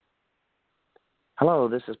Hello,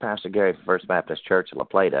 this is Pastor Gary from First Baptist Church of La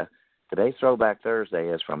Plata. Today's Throwback Thursday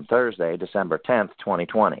is from Thursday, December 10th,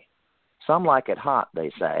 2020. Some like it hot,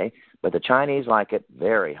 they say, but the Chinese like it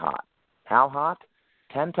very hot. How hot?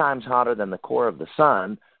 10 times hotter than the core of the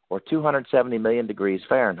sun, or 270 million degrees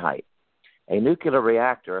Fahrenheit. A nuclear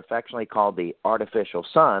reactor, affectionately called the artificial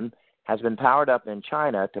sun, has been powered up in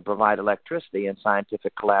China to provide electricity and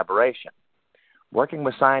scientific collaboration. Working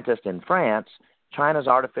with scientists in France, China's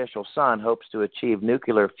artificial sun hopes to achieve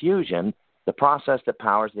nuclear fusion, the process that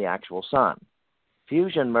powers the actual sun.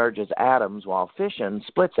 Fusion merges atoms while fission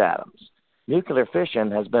splits atoms. Nuclear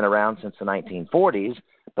fission has been around since the 1940s,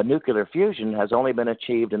 but nuclear fusion has only been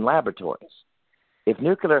achieved in laboratories. If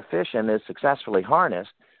nuclear fission is successfully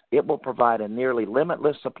harnessed, it will provide a nearly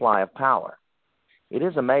limitless supply of power. It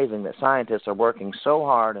is amazing that scientists are working so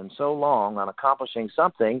hard and so long on accomplishing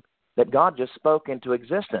something that God just spoke into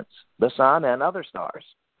existence, the sun and other stars.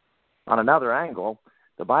 On another angle,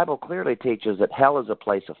 the Bible clearly teaches that hell is a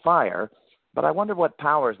place of fire, but I wonder what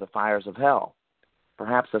powers the fires of hell.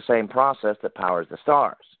 Perhaps the same process that powers the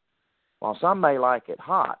stars. While some may like it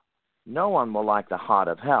hot, no one will like the hot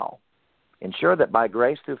of hell. Ensure that by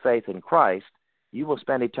grace through faith in Christ, you will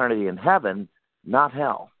spend eternity in heaven, not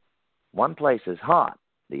hell. One place is hot,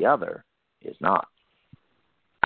 the other is not.